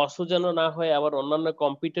লসও যেন না হয়, আবার অন্যান্য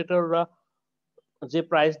কম্পিটিটররা যে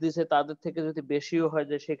প্রাইস দিছে তাদের থেকে যদি বেশিও হয়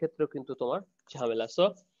যায়, সেক্ষেত্রেও কিন্তু তোমার ঝামেলা। So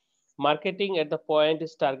marketing at the point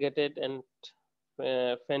is targeted and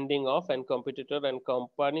fending off, and competitor and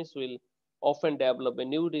companies will often develop a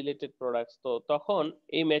new related products. তো তখন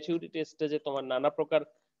এই ম্যাচুরিটি স্টেজে তোমার নানা প্রকার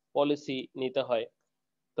পলিসি নিতে হয়।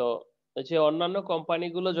 তো যে অন্যান্য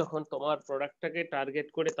কোম্পানিগুলো যখন তোমার প্রোডাক্টটাকে টার্গেট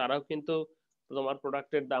করে, তারাও কিন্তু তোমার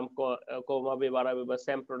প্রোডাক্টের দাম কমাবে বাড়াবে বা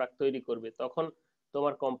সেম প্রোডাক্ট তৈরি করবে, তখন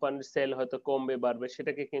তোমার কোম্পানির সেল হয়তো কমবে বাড়বে,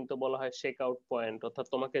 সেটাকে কিন্তু বলা হয় শেক আউট পয়েন্ট, অর্থাৎ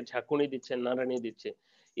তোমাকে ঝাঁকুনি দিচ্ছে, নাড়ানি দিচ্ছে।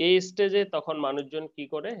 এই স্টেজে তখন মানুষজন কি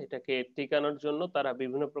করে, এটাকে টিকানোর জন্য তারা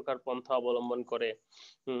বিভিন্ন প্রকার পন্থা অবলম্বন করে।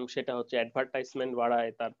 সেটা হচ্ছে অ্যাডভার্টাইজমেন্ট বাড়ায়,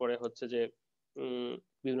 তারপরে হচ্ছে যে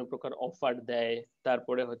বিভিন্ন প্রকার অফার দেয়,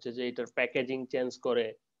 তারপরে হচ্ছে যে এটার প্যাকেজিং চেঞ্জ করে,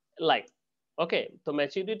 লাইক, ওকে। তো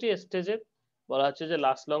ম্যাচুরিটি স্টেজে বলা হচ্ছে যে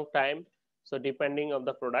last long time, so depending on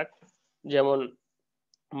the product. যেমন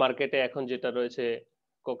মার্কেটে এখন যেটা রয়েছে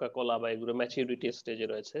কোকা কোলা বা এগুলো ম্যাচুরিটি স্টেজে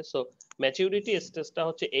রয়েছে। সো ম্যাচুরিটি স্টেজটা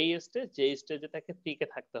হচ্ছে এই স্টেজ, যে স্টেজে তাকে টিকে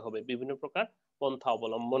থাকতে হবে বিভিন্ন প্রকার পন্থা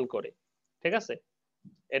অবলম্বন করে, ঠিক আছে।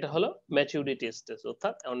 এটা হলো ম্যাচুরিটি স্টেজ,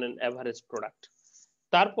 অর্থাৎ অন এন এভারেজ প্রোডাক্ট।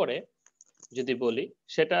 তারপরে যদি বলি,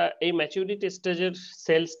 সেটা এই ম্যাচুরিটি স্টেজের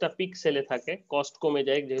সেলসটা পিক সেলে থাকে, কস্ট কমে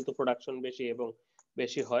যায় যেহেতু প্রোডাকশন বেশি এবং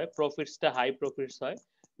বেশি হয়, প্রফিটসটা হাই প্রফিটস হয়।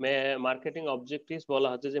 মার্কেটিং অবজেক্টিভস বলা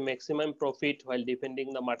হচ্ছে যে maximum profit while defending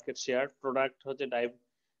the market share. Product হচ্ছে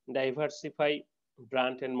diversify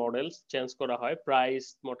brand and models change করা হয়, প্রাইস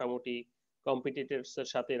মোটামুটি কম্পিটিটরস এর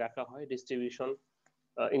সাথে রাখা হয়, ডিস্ট্রিবিউশন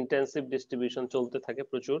ইন্টেন্সিভ ডিস্ট্রিবিউশন চলতে থাকে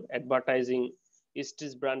প্রচুর, advertising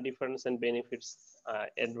স্টিজ brand difference and benefits,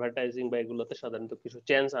 advertising বা এগুলোতে সাধারণত কিছু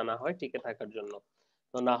চেঞ্জ আনা হয় টিকে থাকার জন্য।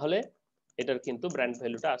 তো না হলে এটার কিন্তু ব্র্যান্ড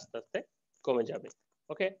ভ্যালুটা আস্তে আস্তে কমে যাবে,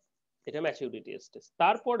 ওকে। এটা ম্যাচুরিটি স্টেজ।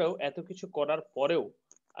 তারপরেও এত কিছু করার পরেও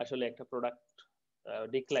আসলে একটা প্রোডাক্ট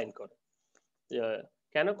ডিক্লাইন করে।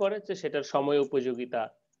 কেন করে, যে সেটার সময় উপযোগিতা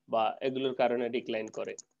বা এগুলোর কারণে ডিক্লাইন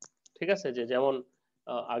করে, ঠিক আছে। যে যেমন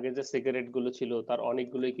আগে যে সিগারেট গুলো ছিল তার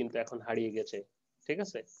অনেকগুলোই কিন্তু এখন হারিয়ে গেছে, ঠিক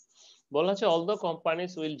আছে। বলা হচ্ছে although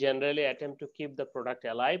companies will generally attempt to keep the product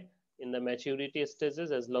alive in the maturity stages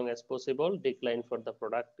as long as possible, decline for the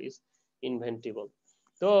product is inventable.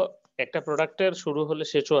 তো একটা প্রোডাক্টের শুরু হলে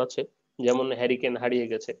শেষও আছে, যেমন হ্যারিকেন হারিয়ে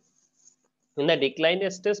গেছে। In the decline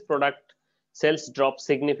stage, product sales drop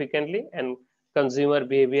significantly and consumer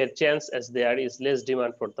behavior changes as there is less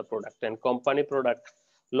demand for the product, and company product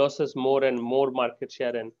loses more and more market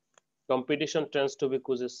share, and competition tends to be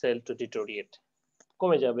causes sale to deteriorate,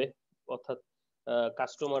 কমে যাবে, অর্থাৎ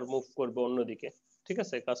customer move করবে অন্যদিকে, ঠিক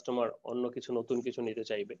আছে, customer অন্য কিছু নতুন কিছু নিতে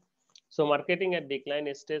চাইবে। So marketing at decline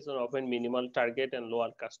stage are often minimal target and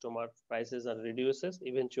lower customer prices are reduces,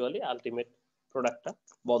 eventually ultimate প্রোডাক্টটা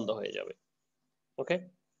বন্ধ হয়ে যাবে, ওকে।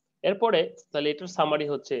 এরপরে তাহলে এটার সামারি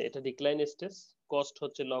হচ্ছে, এটা ডিক্লাইন স্টেজ, কস্ট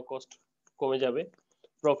হচ্ছে ল কস্ট কমে যাবে,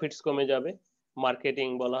 প্রফিটস কমে যাবে, মার্কেটিং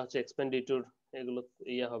বলা হচ্ছে এক্সপেন্ডিচার এগুলো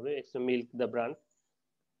হবে, milk the brand,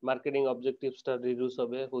 marketing অবজেক্টিভসটা reduce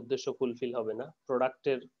হবে, উদ্দেশ্য ফুলফিল হবে না,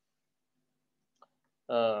 প্রোডাক্টের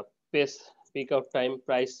pace pick out time,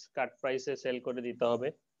 price কাট প্রাইসে সেল করে দিতে হবে,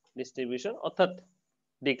 ডিস্ট্রিবিউশন, অর্থাৎ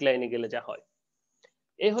ডিক্লাইনে গেলে যা হয়।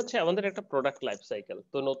 এই হচ্ছে আমাদের একটা প্রোডাক্ট লাইফ সাইকেল।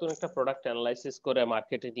 তো নতুন একটা প্রোডাক্ট অ্যানালাইসিস করে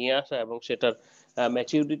মার্কেটে নিয়ে আসা এবং সেটার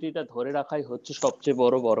ম্যাচিউরিটিটা ধরে রাখাই হচ্ছে সবচেয়ে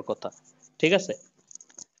বড় কথা, ঠিক আছে,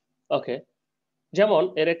 ওকে। যেমন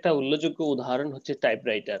এর একটা উল্লেখযোগ্য উদাহরণ হচ্ছে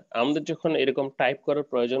টাইপরাইটার। আমাদের যখন এরকম টাইপ করার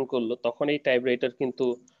প্রয়োজন করলো তখন এই টাইপরাইটার কিন্তু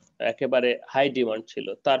একেবারে হাই ডিমান্ড ছিল।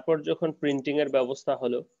 তারপর যখন প্রিন্টিং এর ব্যবস্থা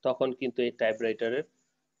হলো তখন কিন্তু এই টাইপরাইটারের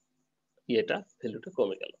ভ্যালুটা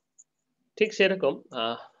কমে গেল। ঠিক সেরকম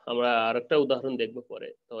আমরা আরেকটা উদাহরণ দেখব পরে।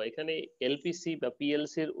 তো এখানে এলপিসি বা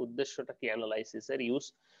পিএলসির উদ্দেশ্যটা কি? অ্যানালাইসিস এর ইউজ।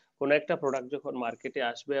 কোন একটা প্রোডাক্ট যখন মার্কেটে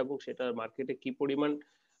আসবে এবং সেটা মার্কেটে কি পরিমাণ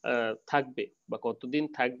থাকবে বা কতদিন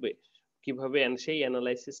থাকবে, কিভাবে সেই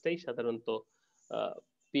অ্যানালাইসিসটাই সাধারণত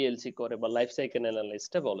পিএলসি করে বা লাইফ সাইকেল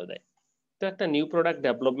অ্যানালাইসিসটা বলে দেয়। তো একটা নিউ প্রোডাক্ট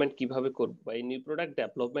ডেভেলপমেন্ট কিভাবে করব বা এই নিউ প্রোডাক্ট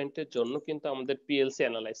ডেভেলপমেন্টের জন্য কিন্তু আমাদের পিএলসি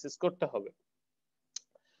অ্যানালাইসিস করতে হবে।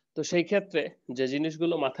 তো সেই ক্ষেত্রে যে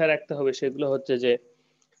জিনিসগুলো মাথায় রাখতে হবে সেগুলো হচ্ছে যে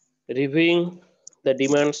reviewing the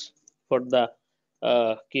demands for the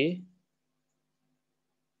কি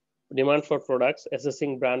demand for products, assessing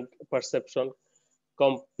brand perception,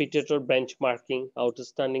 competitor benchmarking,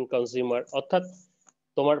 outstanding consumer. অর্থাৎ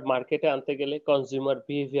তোমার মার্কেটে আনতে গেলে কনজিউমার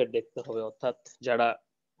বিহেভিয়ার দেখতে হবে, অর্থাৎ যারা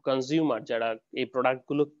কনজিউমার, যারা এই প্রোডাক্ট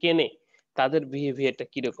গুলো কেনে তাদের বিহেভিয়ারটা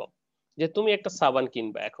কিরকম। যে তুমি একটা সাবান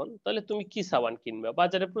কিনবা এখন, তাহলে তুমি কি সাবান কিনবা?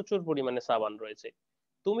 বাজারে প্রচুর পরিমাণে সাবান রয়েছে,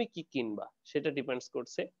 তুমি কি কিনবা সেটা ডিপেন্ডস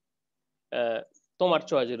করছে তোমার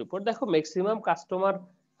চয়েসের উপর। দেখো ম্যাক্সিমাম কাস্টমার,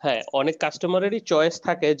 হ্যাঁ অনেক কাস্টমারেরই চয়েস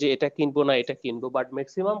থাকে যে এটা কিনবো না এটা কিনবো, বাট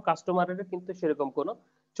ম্যাক্সিমাম কাস্টমারের কিন্তু সেরকম কোনো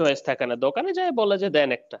চয়েস থাকে না। দোকানে যায় বলে যে দেন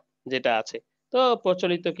একটা যেটা আছে। তো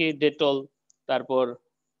প্রচলিত কি ডেটল, তারপর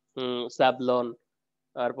স্যাভলন,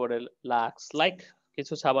 তারপরে লাক্স, লাইক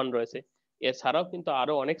কিছু সাবান রয়েছে। এছাড়াও কিন্তু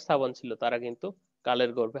আরো অনেক সাবান ছিল, তারা কিন্তু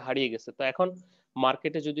কালের গর্ভে হারিয়ে গেছে। তো এখন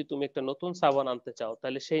মার্কেটে যদি তুমি একটা নতুন সাবান আনতে চাও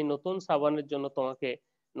তাহলে সেই নতুন সাবানের জন্য তোমাকে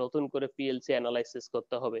নতুন করে পিএলসি অ্যানালাইসিস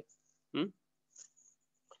করতে হবে। হুম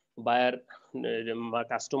বায়ার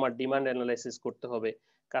কাস্টমার ডিমান্ড অ্যানালাইসিস করতে হবে,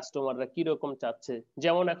 কাস্টমাররা কি রকম চাচ্ছে।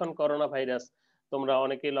 যেমন এখন করোনা ভাইরাস, তোমরা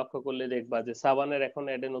অনেকেই লক্ষ্য করলে দেখবা যে সাবানের এখন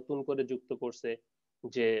অ্যাডে নতুন করে যুক্ত করছে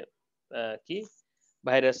যে কি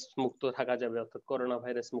ভাইরাস মুক্ত থাকা যাবে, অর্থাৎ করোনা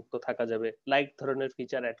ভাইরাস মুক্ত থাকা যাবে, লাইক ধরনের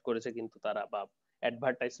ফিচার অ্যাড করেছে কিন্তু তারা, বা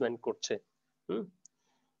অ্যাডভার্টাইজমেন্ট করছে। হুম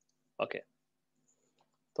ওকে।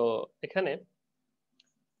 তো এখানে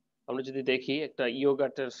আমরা যদি দেখি একটা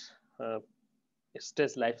ইয়োগাটের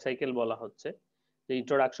স্টেজ লাইফ সাইকেল বলা হচ্ছে। The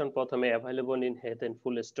introduction প্রথমে available in health and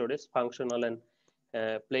full storage, functional and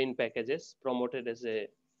plain packages, promoted as a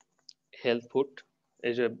health food,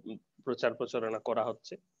 এই যে প্রচার প্রচারণা করা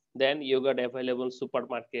হচ্ছে। Then yogurt available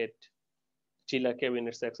supermarket, chiller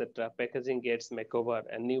cabinets etc. Packaging gets makeover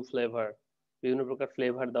and new flavor, বিভিন্ন প্রকার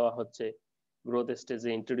ফ্লেভার দেওয়া হচ্ছে। গ্রোথ স্টেজে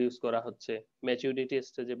ইন্ট্রোডিউস করা হচ্ছে। ম্যাচুরিটি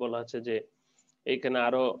স্টেজে বলা হচ্ছে যে এখানে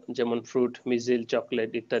আরো যেমন ফ্রুট, মিজিল,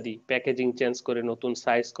 চকলেট ইত্যাদি প্যাকেজিং চেঞ্জ করে নতুন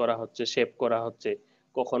সাইজ করা হচ্ছে, শেপ করা হচ্ছে,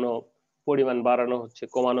 কখনো পরিমাণ বাড়ানো হচ্ছে,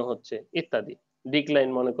 কমানো হচ্ছে ইত্যাদি। ডিক্লাইন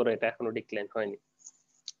মনে করো এটা এখনো ডিক্লাইন হয়নি।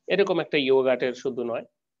 এরকম একটা ইয়োগাটের শুধু নয়,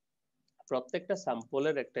 প্রত্যেকটা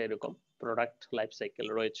স্যাম্পলের একটা এরকম প্রোডাক্ট লাইফ সাইকেল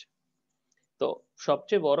রয়েছে। তো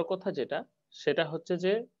সবচেয়ে বড় কথা যেটা, সেটা হচ্ছে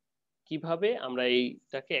যে কিভাবে আমরা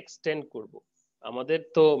এইটাকে এক্সটেন্ড করব। আমাদের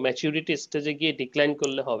তো ম্যাচুরিটি স্টেজে গিয়ে ডিক্লাইন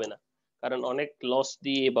করলে হবে না, কারণ অনেক লস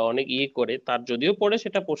দিয়ে বা অনেক করে তার যদিও পড়ে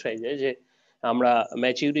সেটা পোষায় যায় যে আমরা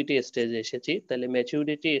ম্যাচুরিটি স্টেজে এসেছি, তাহলে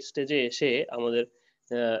ম্যাচুরিটি স্টেজে এসে আমাদের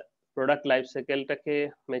প্রোডাক্ট লাইফ সাইকেলটাকে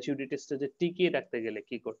ম্যাচুরিটি স্টেজে টিকিয়ে রাখতে গেলে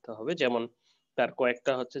কি করতে হবে, যেমন তার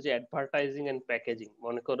কয়েকটা হচ্ছে যে অ্যাডভার্টাইজিং এন্ড প্যাকেজিং।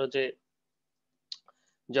 মনে করো যে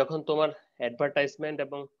যখন তোমার অ্যাডভার্টাইজমেন্ট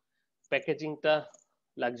এবং প্যাকেজিংটা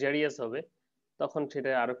লাক্সারিয়াস হবে তখন সেটা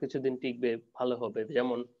আরো কিছুদিন টিকবে, ভালো হবে।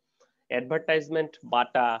 যেমন অ্যাডভার্টাইজমেন্ট,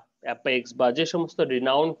 বাটা, অ্যাপেক্স বা যে সমস্ত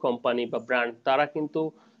রিনাউন্ড কোম্পানি বা ব্র্যান্ড, তারা কিন্তু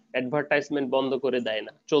অ্যাডভার্টাইজমেন্ট বন্ধ করে দেয়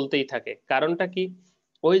না, চলতেই থাকে। কারণটা কি?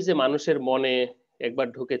 ওই যে মানুষের মনে একবার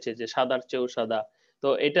ঢুকেছে যে সাদার চেয়েও সাদা। তো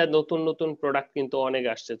এটা নতুন নতুন প্রোডাক্ট কিন্তু অনেক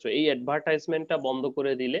আসছে, তো এই অ্যাডভার্টাইজমেন্টটা বন্ধ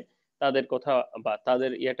করে দিলে তাদের কথা বা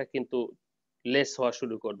তাদের ইয়েটা কিন্তু লেস হওয়া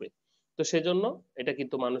শুরু করবে। তো সেজন্য এটা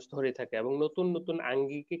কিন্তু মানুষ ধরে থাকে এবং নতুন নতুন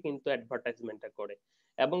আঙ্গিকে কিন্তু অ্যাডভার্টাইজমেন্টটা করে।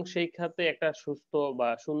 এবং সেই খাতে একটা সুস্থ বা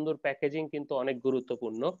সুন্দর প্যাকেজিং কিন্তু অনেক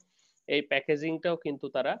গুরুত্বপূর্ণ। এই প্যাকেজিংটাও কিন্তু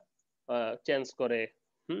তারা চেঞ্জ করে,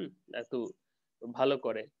 একটু ভালো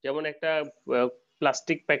করে। যেমন একটা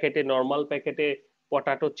প্লাস্টিক প্যাকেটে, নর্মাল প্যাকেটে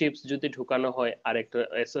পটাটো চিপস যদি ঢুকানো হয় আর একটা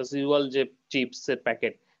অ্যাজ ইউজুয়াল যে চিপসের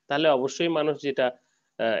প্যাকেট, তাহলে অবশ্যই মানুষ যেটা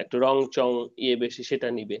একটু রং চং বেশি সেটা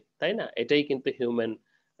নিবে, তাই না? এটাই কিন্তু হিউম্যান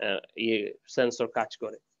সেন্সর কাজ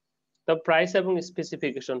করে। তো প্রাইস এবং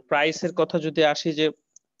স্পেসিফিকেশন, প্রাইসের কথা যদি আসি, যে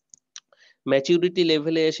ম্যাচুরিটি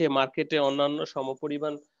লেভেলে এসে মার্কেটে অন্যান্য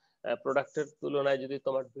সমপরিমাণ প্রোডাক্টের তুলনায় যদি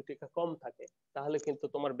তোমার 2 টাকা কম থাকে তাহলে কিন্তু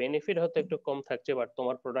তোমার বেনিফিট হয়তো একটু কম থাকছে, বাট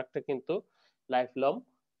তোমার প্রোডাক্টটা কিন্তু লাইফ লং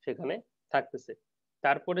সেখানে থাকতেছে।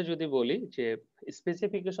 তারপরে যদি বলি যে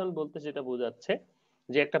স্পেসিফিকেশন বলতে যেটা বোঝাচ্ছে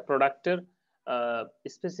যে একটা প্রোডাক্টের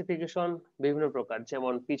স্পেসিফিকেশন বিভিন্ন প্রকার,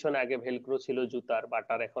 যেমন পিছনে আগে ভেলক্রো ছিল জুতার,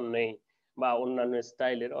 বাটার এখন নেই, বা অন্যান্য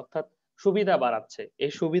স্টাইলের, অর্থাৎ সুবিধা বাড়াচ্ছে।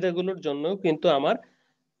 এই সুবিধাগুলোর জন্য কিন্তু আমার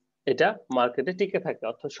এটা মার্কেটে টিকে থাকে,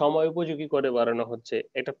 অর্থাৎ সময় উপযোগী করে বাড়ানো হচ্ছে।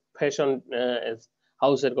 এটা ফ্যাশন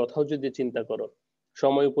হাউসের কথাও যদি চিন্তা করো,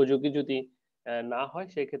 সময় উপযোগী যদি না হয়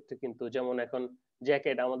সেক্ষেত্রে কিন্তু, যেমন এখন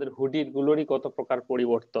জ্যাকেট, আমাদের হুডির গুলোরই কত প্রকার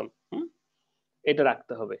পরিবর্তন, এটা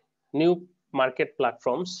রাখতে হবে। নিউ মার্কেট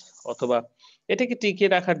প্ল্যাটফর্মস, অথবা এটাকে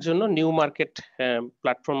টিকিয়ে রাখার জন্য নিউ মার্কেট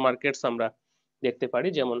প্ল্যাটফর্ম মার্কেটস আমরা দেখতে পারি,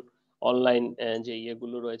 যেমন অনলাইন যে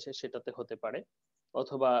ইয়েগুলো রয়েছে সেটাতে হতে পারে,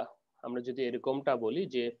 অথবা আমরা যদি এরকমটা বলি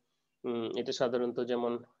যে এটা সাধারণত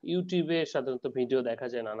যেমন ইউটিউবে সাধারণত ভিডিও দেখা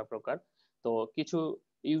যায় নানা প্রকার, তো কিছু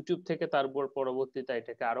ইউটিউব থেকে তারপর পরবর্তীতে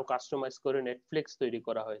এটাকে আরো কাস্টমাইজ করে নেটফ্লিক্স তৈরি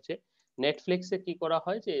করা হয়েছে। নেটফ্লিক্সে কি করা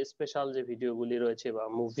হয় যে স্পেশাল যে ভিডিওগুলি রয়েছে বা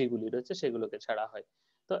মুভিগুলি রয়েছে সেগুলোকে ছাড়া হয়।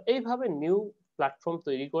 তো এইভাবে নিউ প্ল্যাটফর্ম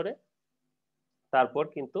তৈরি করে তারপর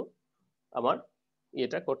কিন্তু আমার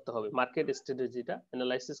এটা করতে হবে, মার্কেট স্ট্র্যাটেজিটা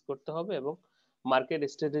অ্যানালাইসিস করতে হবে, এবং মার্কেট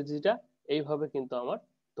স্ট্র্যাটেজিটা এইভাবে কিন্তু আমার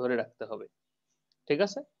ধরে রাখতে হবে। ঠিক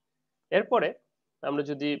আছে, এরপরে আমরা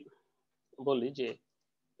যদি বলি যে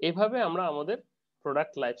এইভাবে আমরা আমাদের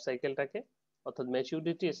প্রোডাক্ট লাইফ সাইকেলটাকে, অর্থাৎ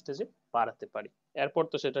ম্যাচুরিটি স্টেজে বাড়াতে পারি। এরপর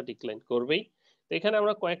তো সেটা ডিক্লাইন করবেই। তো এখানে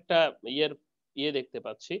আমরা কয়েকটা দেখতে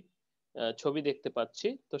পাচ্ছি, ছবি দেখতে পাচ্ছি।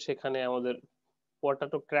 তো সেখানে আমাদের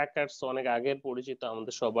পটাটো ক্র্যাকারস অনেক আগের পরিচিত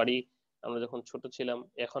আমাদের সবারই, আমরা যখন ছোট ছিলাম।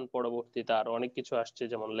 এখন পরবর্তীতে আরো অনেক কিছু আসছে,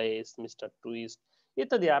 যেমন লেস, মিস্টার টুইস্ট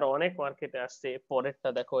ইত্যাদি আরো অনেক মার্কেটে আসছে। পরেরটা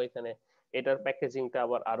দেখো এখানে, এটার প্যাকেজিংটা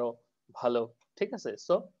আবার আরো ভালো। ঠিক আছে,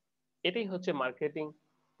 সো এটাই হচ্ছে মার্কেটিং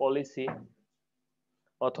পলিসি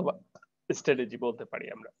অথবা স্ট্র্যাটেজি বলতে পারি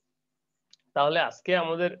আমরা। তাহলে আজকে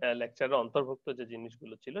আমাদের লেকচারের অন্তর্ভুক্ত যে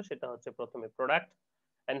জিনিসগুলো ছিল সেটা হচ্ছে প্রথমে প্রোডাক্ট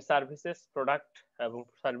এন্ড সার্ভিসেস। প্রোডাক্ট এবং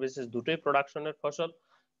সার্ভিসেস দুটোই প্রোডাকশনের ফসল।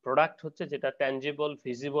 প্রোডাক্ট হচ্ছে যেটা ট্যানজিবল,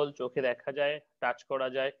 ভিজিবল, চোখে দেখা যায়, টাচ করা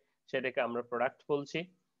যায়, সেটাকে আমরা প্রোডাক্ট বলছি।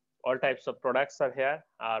 All types of products R hair.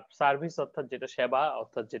 R service অর্থাৎ যেটা সেবা,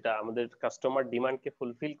 অর্থাৎ যেটা আমাদের কাস্টমার ডিমান্ডকে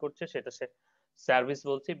ফুলফিল করছে, সেটা সার্ভিস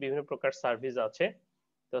বলছি। বিভিন্ন প্রকার সার্ভিস আছে।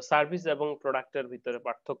 তো সার্ভিস এবং প্রোডাক্টের ভিতরে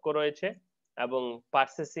পার্থক্য রয়েছে, এবং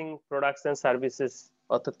পারচেসিং প্রোডাক্টস এন্ড সার্ভিসেস,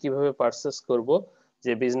 অর্থাৎ কিভাবে পারচেস করব,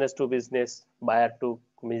 যে business to business, buyer to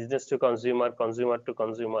business to consumer, consumer two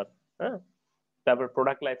consumer. হ্যাঁ, তারপর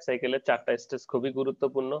প্রোডাক্ট লাইফ সাইকেলের 4টা স্টেজ খুবই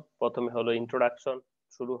গুরুত্বপূর্ণ। প্রথমে হলো ইন্ট্রোডাকশন,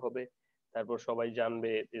 শুরু হবে, তারপর সবাই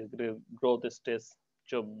জানবে, গ্রোথ স্টেজ,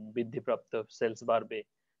 বৃদ্ধিপ্রাপ্ত, সেলস বাড়বে,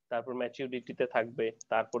 তারপর ম্যাচুরিটিতে থাকবে,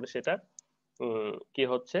 তারপরে সেটা কি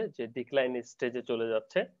হচ্ছে যে ডিক্লাইন স্টেজে চলে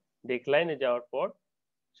যাচ্ছে। ডিক্লাইনে যাওয়ার পর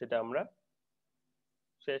সেটা আমরা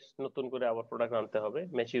শেষ, নতুন করে আবার প্রোডাক্ট আনতে হবে।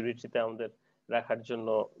 ম্যাচুরিটিতে আমাদের রাখার জন্য,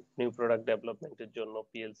 নিউ প্রোডাক্ট ডেভেলপমেন্টের জন্য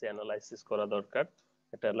পিএলসি অ্যানালাইসিস করা দরকার।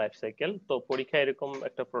 এটা লাইফ সাইকেল। তো পরীক্ষায় এরকম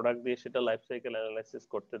একটা প্রোডাক্ট দিয়ে সেটা লাইফ সাইকেল অ্যানালাইসিস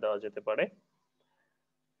করতে দেওয়া যেতে পারে,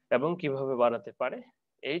 এবং কিভাবে বাড়াতে পারে।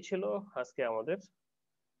 এই ছিল আজকে আমাদের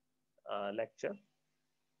লেকচার।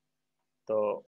 তো